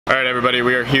Alright everybody,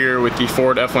 we are here with the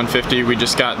Ford F-150. We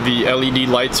just got the LED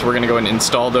lights. We're going to go and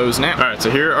install those now. Alright,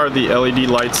 so here are the LED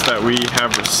lights that we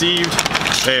have received.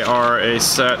 They are a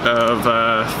set of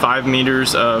 5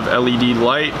 meters of LED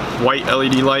light, white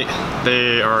LED light.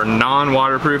 They are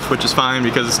non-waterproof, which is fine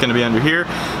because it's going to be under here.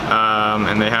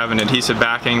 And they have an adhesive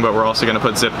backing, but we're also going to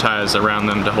put zip ties around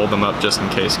them to hold them up just in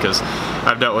case, because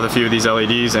I've dealt with a few of these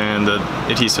LEDs and the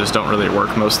adhesives don't really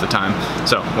work most of the time.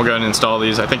 So we'll go ahead and install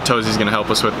these. I think Tozie's going to help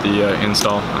us with the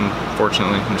install,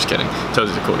 unfortunately. I'm just kidding.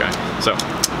 Tozie's a cool guy. So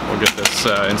we'll get this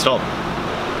installed.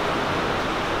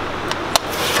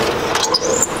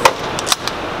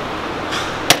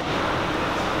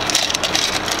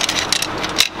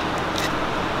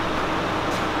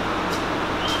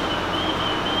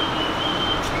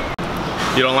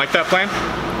 You don't like that plan?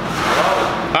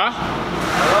 Huh?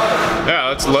 Yeah,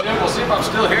 let's look. We'll see if I'm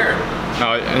still here.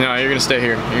 No, you're gonna stay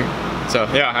here. So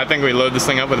yeah, I think we load this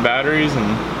thing up with batteries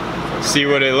and see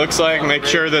what it looks like. Make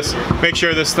sure this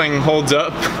thing holds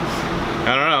up.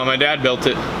 I don't know. My dad built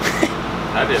it.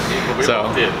 I did, but we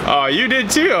both did. Oh, you did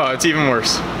too? Oh, it's even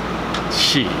worse.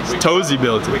 Jeez, Tozie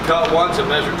built it. We cut once and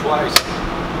measured twice.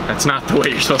 That's not the way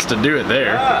you're supposed to do it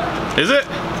there. Yeah. Is it?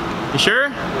 You sure?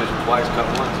 Measured twice, cut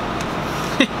once.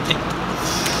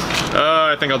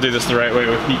 I think I'll do this the right way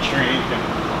with heat shrink.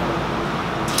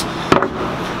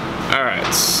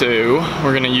 Alright, so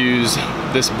we're going to use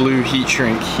this blue heat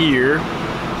shrink here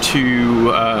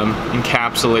to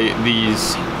encapsulate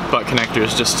these butt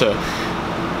connectors just to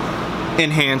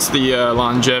enhance the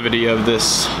longevity of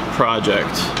this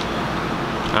project.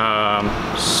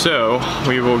 So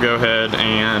we will go ahead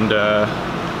and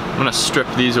I'm going to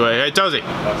strip these away. Hey Tozie,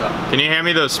 What's up? can you hand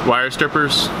me those wire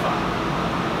strippers?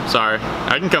 Sorry,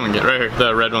 I can come and get right here.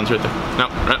 The red one's right there. No,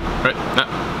 right, no,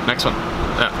 next one.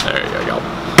 Yeah, there you go.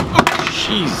 Oh,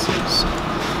 Jesus.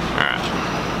 All right.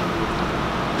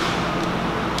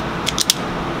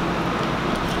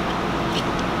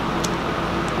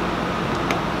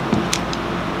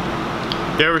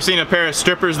 You ever seen a pair of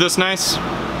strippers this nice?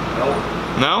 No.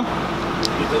 No?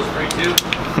 Get those free too?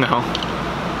 No.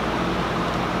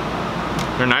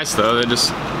 They're nice though. They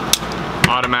just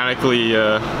automatically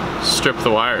strip the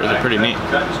wires. They're pretty neat.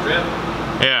 Cut and strip?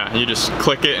 Yeah, you just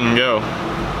click it and go.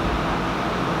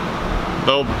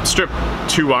 They'll strip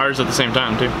 2 wires at the same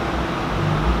time too.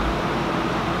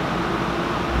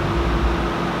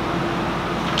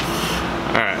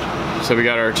 Alright, so we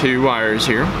got our 2 wires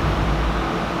here.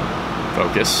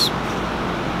 Focus.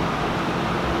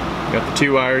 Got the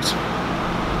 2 wires.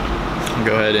 I'll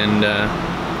go ahead and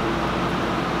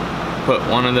put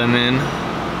one of them in.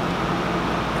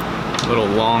 A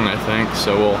little long, I think,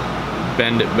 so we'll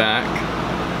bend it back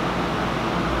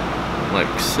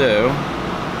like so.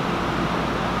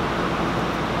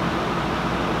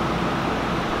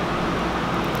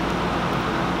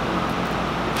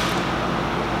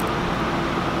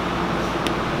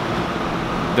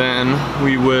 Then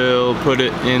we will put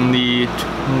it in the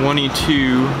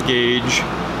 22 gauge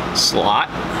slot.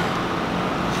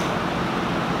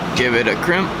 Give it a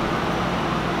crimp.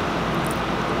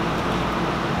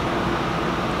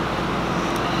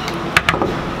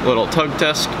 Little tug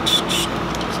test. This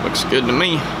looks good to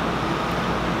me.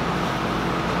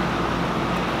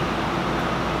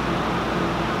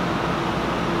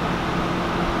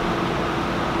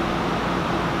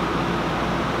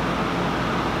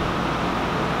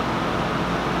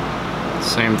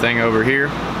 Same thing over here.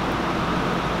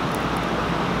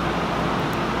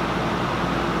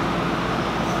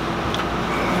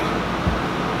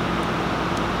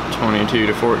 (22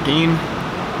 to 14).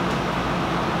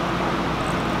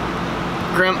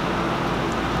 Crimp.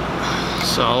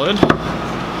 Solid.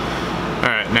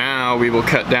 Alright, now we will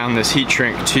cut down this heat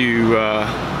shrink to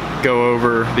go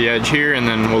over the edge here, and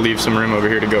then we'll leave some room over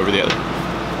here to go over the other.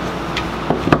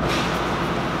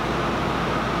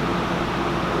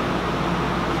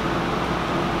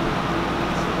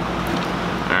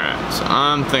 Alright, so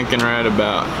I'm thinking right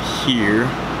about here.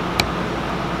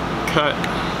 Cut.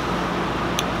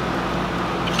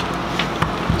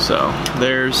 So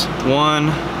there's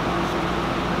one.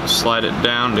 Slide it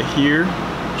down to here,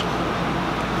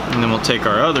 and then we'll take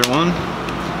our other one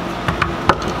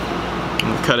and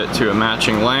we'll cut it to a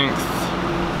matching length.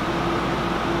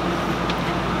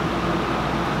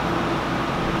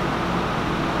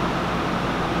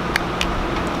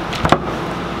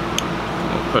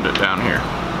 We'll put it down here.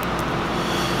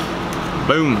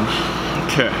 Boom.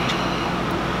 Okay.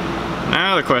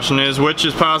 Now the question is, which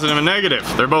is positive and negative?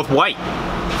 They're both white.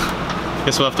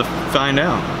 Guess we'll have to find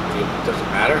out. Does it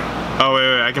matter? Oh,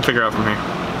 wait, I can figure out from here.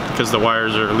 Because the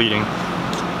wires are leading.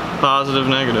 Positive,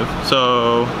 negative.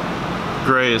 So,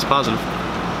 gray is positive.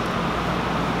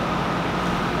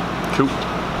 Cool.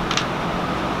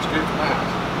 It's good for that.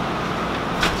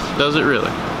 Does it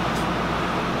really?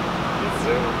 Yes,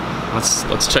 sir.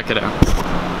 Let's check it out.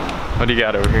 What do you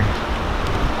got over here?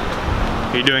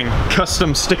 Are you doing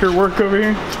custom sticker work over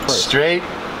here? Straight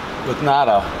with not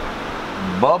a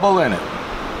bubble in it.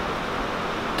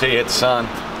 Till you hit the sun.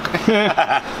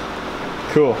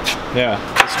 Cool. Yeah.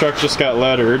 This truck just got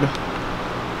lettered.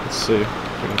 Let's see if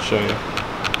I can show you.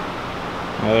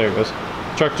 Oh, there it goes.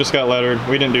 Truck just got lettered.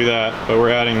 We didn't do that, but we're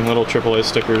adding little AAA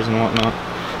stickers and whatnot.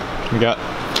 We got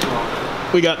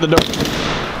the door.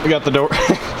 We got the door.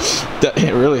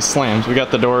 It really slams. We got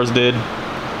the doors did.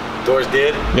 Doors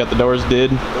did. We got the doors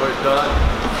did. Doors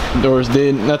done. Doors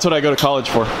did. That's what I go to college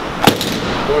for.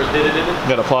 Doors did it, did it?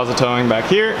 Got a Plaza Towing back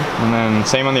here, and then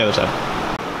same on the other side.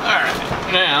 Alright,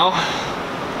 now,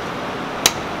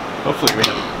 hopefully we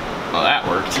have, well, that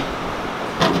worked.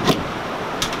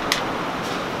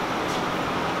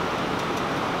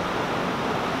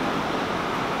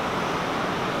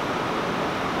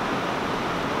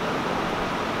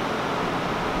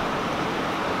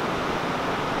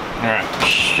 Alright,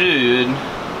 should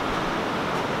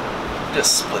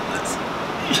just split this.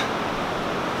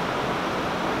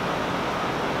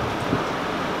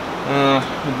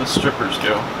 Where'd the strippers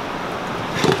go?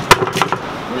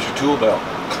 Where's your tool belt?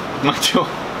 My tool.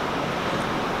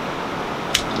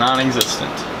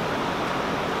 Non-existent.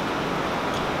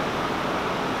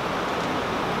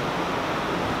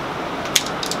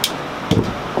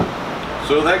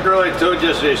 So that girl I told you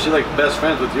yesterday, she like best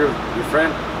friends with your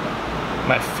friend?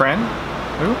 My friend?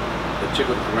 Who? The chick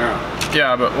with the Camaro.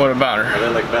 Yeah, but what about Are her? they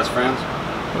like best friends?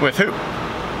 With who?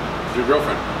 Your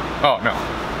girlfriend. Oh, no.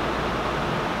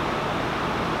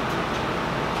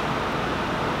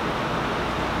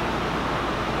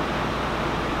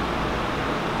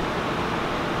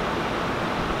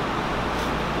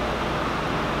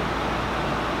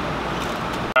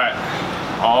 Alright,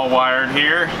 all wired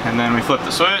here, and then we flip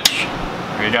the switch,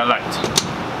 and we got lights.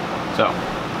 So,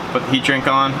 put the heat shrink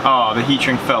on. Oh, the heat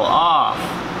shrink fell off.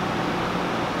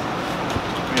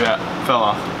 Look at that, fell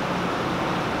off.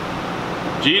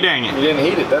 Gee dang it. You didn't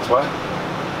heat it, that's why.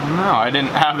 No, I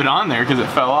didn't have it on there because it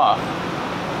fell off.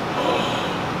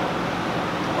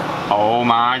 Oh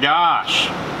my gosh.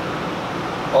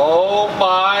 Oh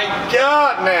my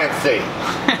God, Nancy!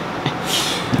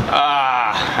 All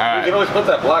You right. can always put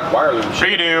that black wire loop.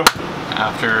 Redo.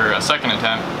 After a second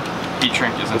attempt, heat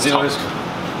shrink is installed.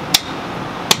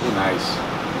 Ooh, nice.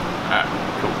 Alright,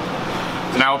 cool.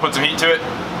 So now we'll put some heat to it,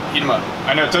 heat them up.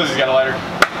 I know Tozzy's got a lighter.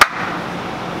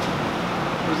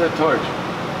 Where's that torch?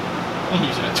 I'm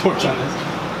using a torch on this.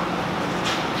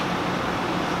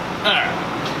 Alright.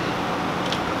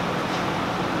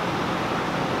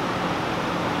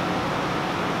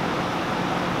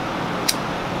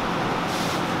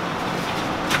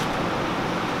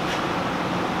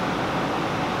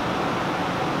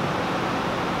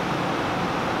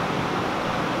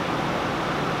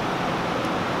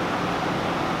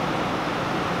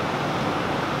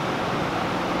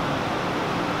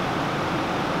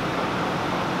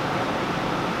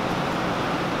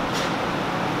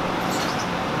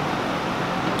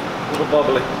 A little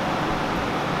bubbly.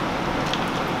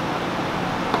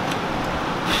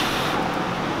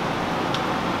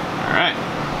 Alright.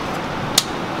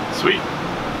 Sweet.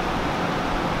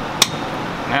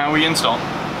 Now we install.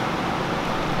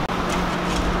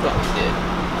 Thought we did.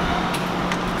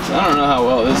 So I don't know how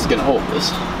well this is gonna hold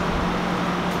this.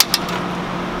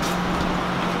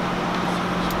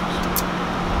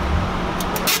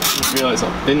 I just realized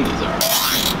how thin these are.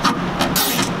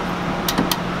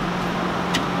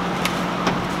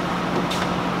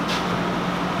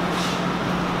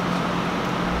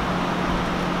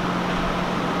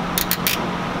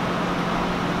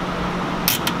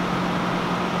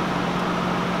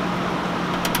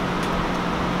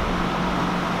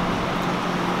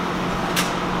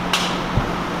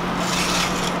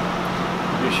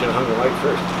 You should have hung the light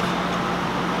first.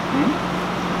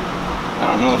 I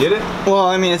don't know. Get it? Well,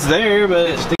 I mean, it's there, but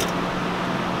it's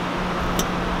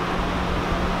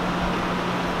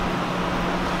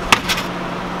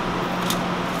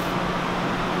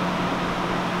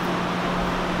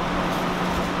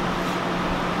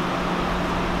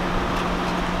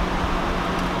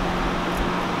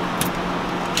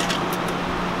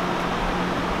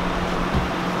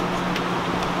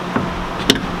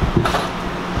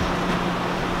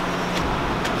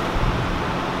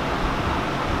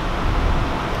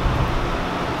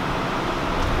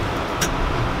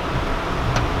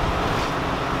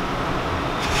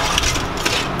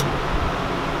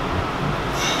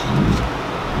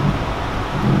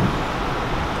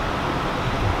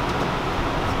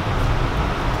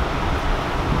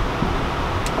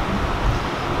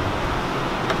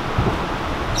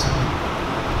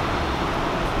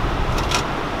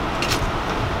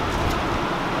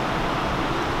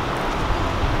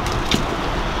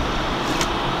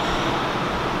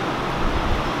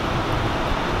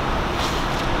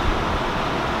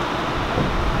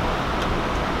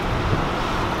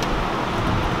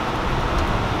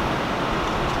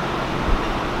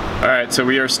Alright, so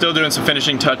we are still doing some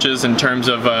finishing touches in terms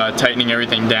of tightening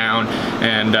everything down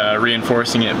and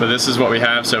reinforcing it, but this is what we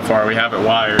have so far. We have it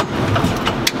wired.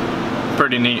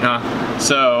 Pretty neat, huh?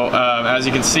 So as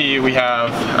you can see, we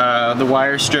have the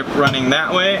wire strip running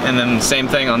that way, and then the same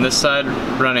thing on this side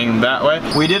running that way.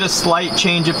 We did a slight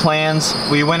change of plans.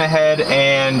 We went ahead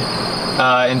and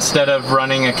instead of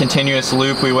running a continuous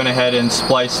loop, we went ahead and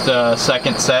spliced a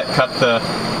second set, cut the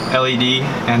LED,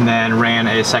 and then ran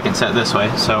a second set this way.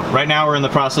 So right now we're in the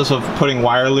process of putting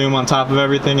wire loom on top of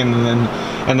everything, and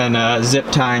then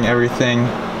zip tying everything.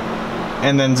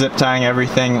 And then zip tying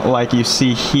everything like you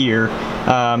see here,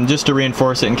 just to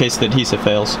reinforce it in case the adhesive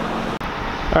fails.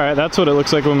 Alright, that's what it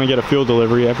looks like when we get a fuel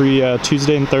delivery every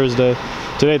Tuesday and Thursday.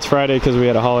 Today it's Friday because we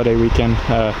had a holiday weekend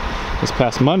this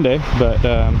past Monday, but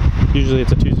usually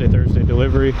it's a Tuesday, Thursday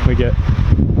delivery. We get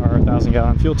our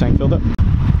 1,000-gallon fuel tank filled up.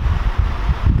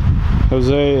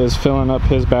 Jose is filling up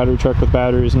his battery truck with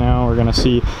batteries now. We're going to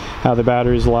see how the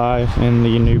batteries lie in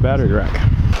the new battery rack.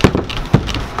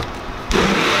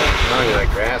 That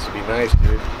grass would be nice, dude.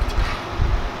 You know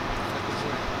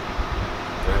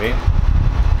what I mean?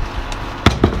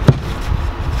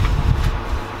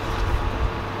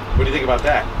 What do you think about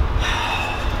that?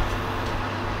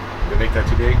 Did they make that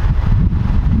too big?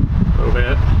 A little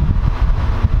bit.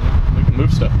 Yeah, we can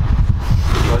move stuff.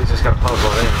 Well, he's just got to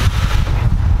puzzle it in.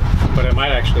 But it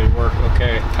might actually work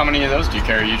okay. How many of those do you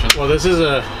carry usually? Well, this is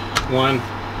a one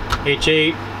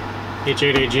H8,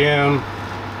 H8 AGM,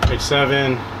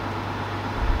 H7.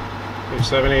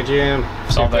 H7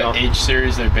 AGM. So all the H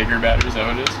series, they're bigger batteries, is that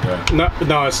what it is? Yeah.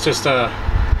 No, it's just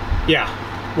yeah.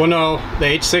 Well, no, the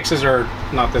H6s are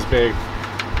not this big,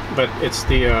 but it's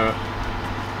the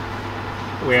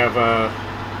we have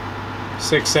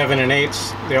 6, 7, and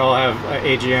 8s. They all have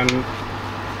AGM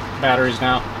batteries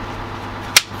now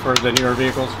for the newer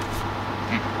vehicles.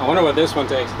 I wonder what this one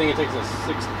takes. I think it takes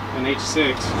an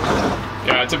H6.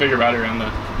 Yeah, it's a bigger battery on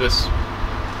this.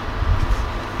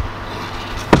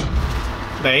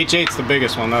 The H8's the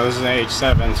biggest one though. This is an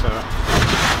H7, so.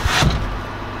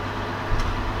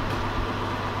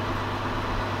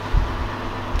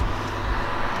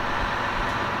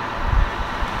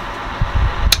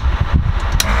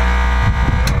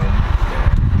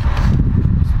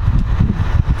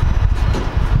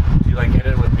 Do you like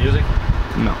edit with music?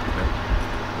 No.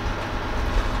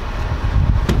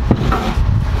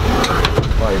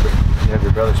 Well, you have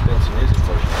your brother spin some music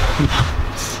for you.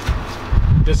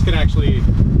 This can actually,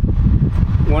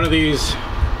 one of these.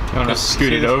 You want to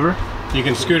scoot it over? You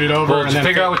can scoot it over, Well, and then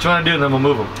figure out what you want to do, and then we'll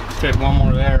move them. Fit one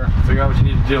more there. Figure out what you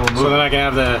need to do, and we'll move So then I can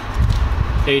have the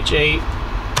H8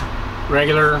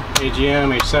 regular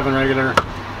AGM, H7 regular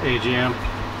AGM.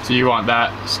 So you want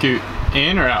that scoot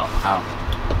in or out?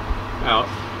 Out.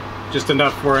 Just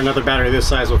enough where another battery this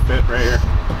size will fit right here.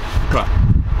 Come on.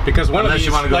 Because one Unless of these,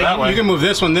 you want to go like, that way. you can move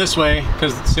this one this way,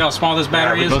 because see how small this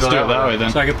battery is? Let's do it that way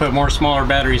then. So I can put more smaller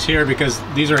batteries here because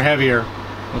these are heavier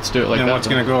Let's do it like than that. what's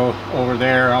going to go over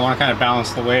there. I want to kind of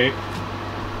balance the weight.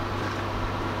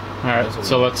 Alright,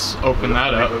 so let's open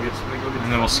that up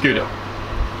and then we'll scoot it.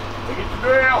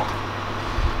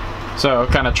 So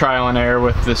kind of trial and error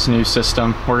with this new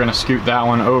system. We're going to scoot that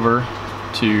one over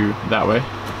to that way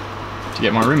to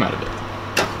get more room out of it.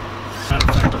 Matter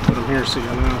of fact, I'll put them here so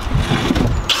you'll know.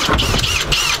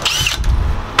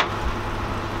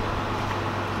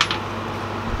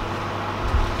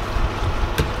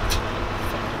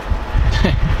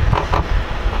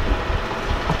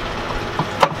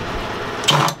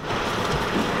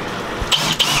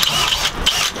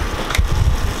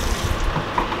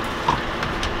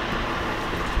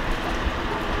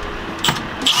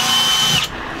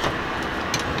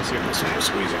 see if this one will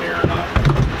squeeze in here or not.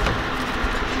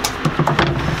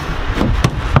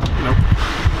 Nope.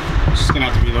 It's just gonna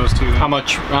have to be those two then. How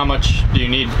much do you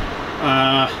need?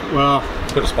 Well,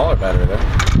 Put a smaller battery there. I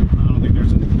don't think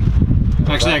there's any.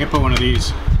 Actually, I could put one of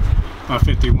these,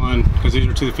 51, because these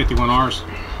are to the 51Rs.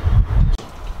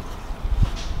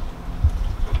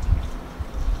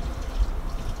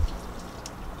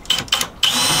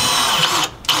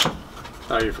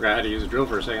 Thought you forgot how to use a drill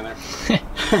for a second there.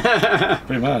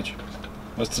 Pretty much.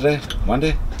 What's today?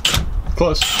 Monday?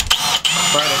 Close.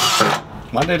 Friday.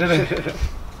 Monday today?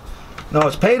 No,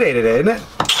 it's payday today, isn't it?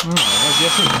 Oh, that was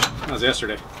yesterday. That was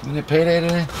yesterday. Isn't it payday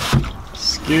today?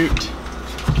 Scoot. I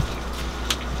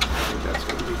think that's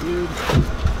gonna be good.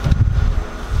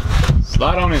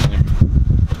 Slide on in there.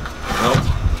 Nope.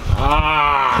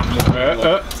 Ah!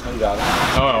 I got it.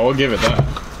 Oh, we'll give it that.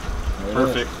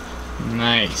 Perfect.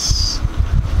 Nice.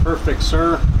 Perfect,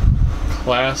 sir.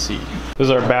 Classy. This is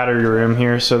our battery room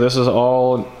here. So this is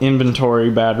all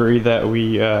inventory battery that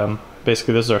we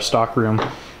basically this is our stock room.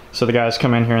 So the guys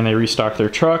come in here and they restock their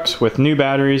trucks with new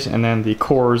batteries, and then the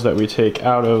cores that we take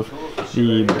out of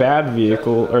the bad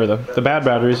vehicle, or the bad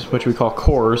batteries, which we call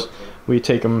cores, we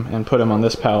take them and put them on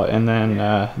this pallet, and then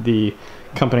the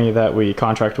company that we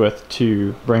contract with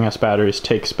to bring us batteries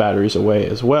takes batteries away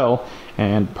as well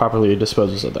and properly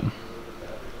disposes of them.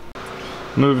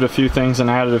 Moved a few things and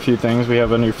added a few things. We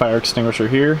have a new fire extinguisher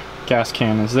here, gas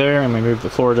can is there, and we moved the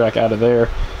floor jack out of there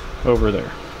over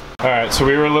there. All right, so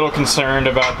we were a little concerned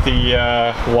about the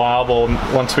wobble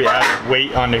once we added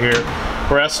weight onto here.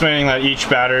 We're estimating that each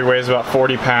battery weighs about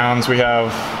 40 pounds. We have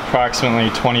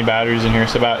approximately 20 batteries in here,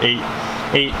 so about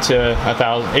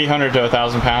 800 to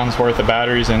 1,000 pounds worth of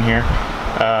batteries in here.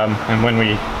 And when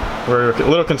we were a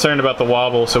little concerned about the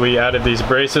wobble, so we added these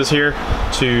braces here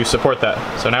to support that.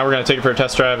 So now we're gonna take it for a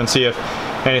test drive and see if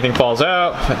anything falls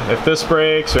out, if this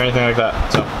breaks or anything like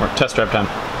that. So we're test drive time.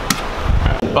 All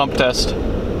right, bump test.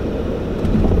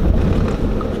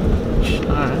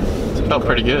 Felt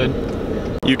pretty good.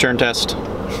 U-turn test.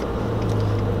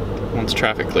 Once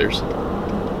traffic clears.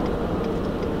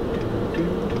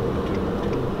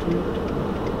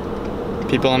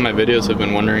 People on my videos have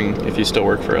been wondering if you still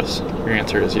work for us. Your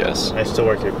answer is yes. I still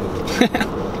work here.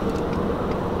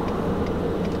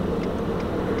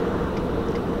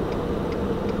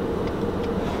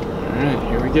 Alright,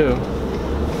 here we go.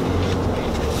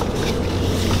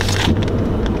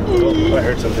 Oh, I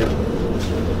heard something.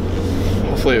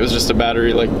 Hopefully it was just a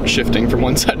battery like shifting from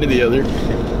one side to the other.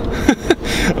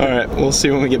 Alright, we'll see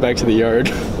when we get back to the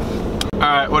yard.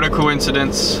 Alright, what a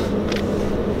coincidence.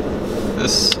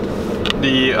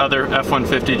 The other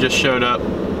F-150 just showed up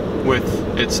with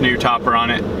its new topper on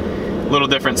it. A little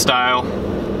different style.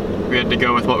 We had to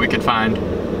go with what we could find.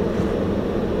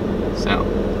 So,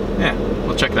 yeah,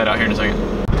 we'll check that out here in a second.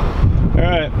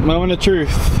 Alright, moment of truth.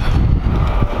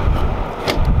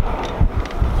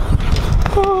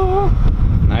 Oh.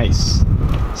 Nice.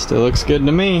 Still looks good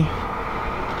to me.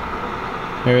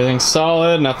 Everything's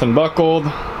solid, nothing buckled.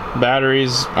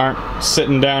 Batteries aren't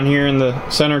sitting down here in the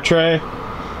center tray.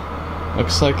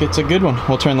 Looks like it's a good one.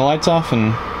 We'll turn the lights off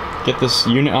and get this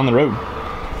unit on the road.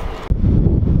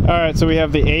 Alright, so we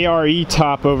have the ARE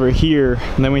top over here,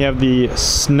 and then we have the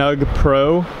Snug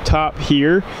Pro top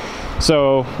here.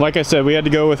 So, like I said, we had to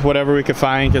go with whatever we could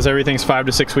find because everything's 5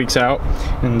 to 6 weeks out,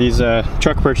 and these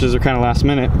truck purchases are kind of last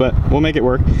minute, but we'll make it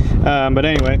work. But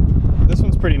anyway, this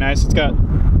one's pretty nice. It's got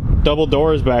double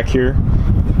doors back here.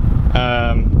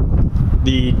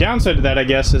 The downside to that, I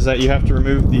guess, is that you have to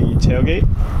remove the tailgate,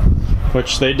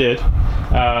 which they did.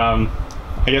 I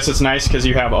guess it's nice because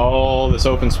you have all this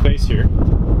open space here.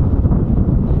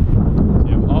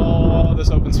 This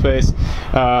open space.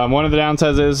 One of the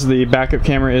downsides is the backup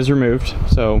camera is removed,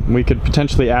 so we could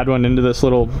potentially add one into this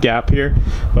little gap here,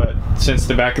 but since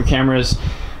the backup camera is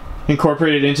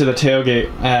incorporated into the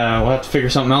tailgate, we'll have to figure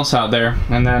something else out there.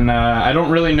 And then I don't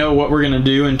really know what we're gonna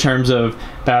do in terms of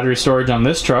battery storage on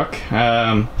this truck,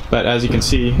 but as you can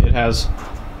see, it has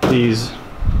these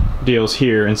deals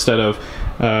here instead of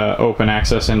open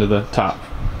access into the top.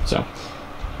 So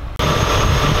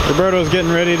Roberto's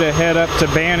getting ready to head up to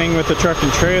Banning with the truck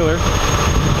and trailer,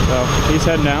 so he's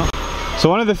heading out. So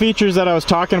one of the features that I was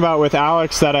talking about with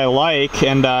Alex that I like,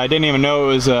 and I didn't even know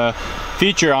it was a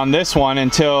feature on this one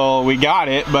until we got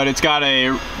it, but it's got a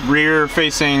rear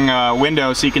facing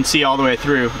window so you can see all the way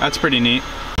through. That's pretty neat.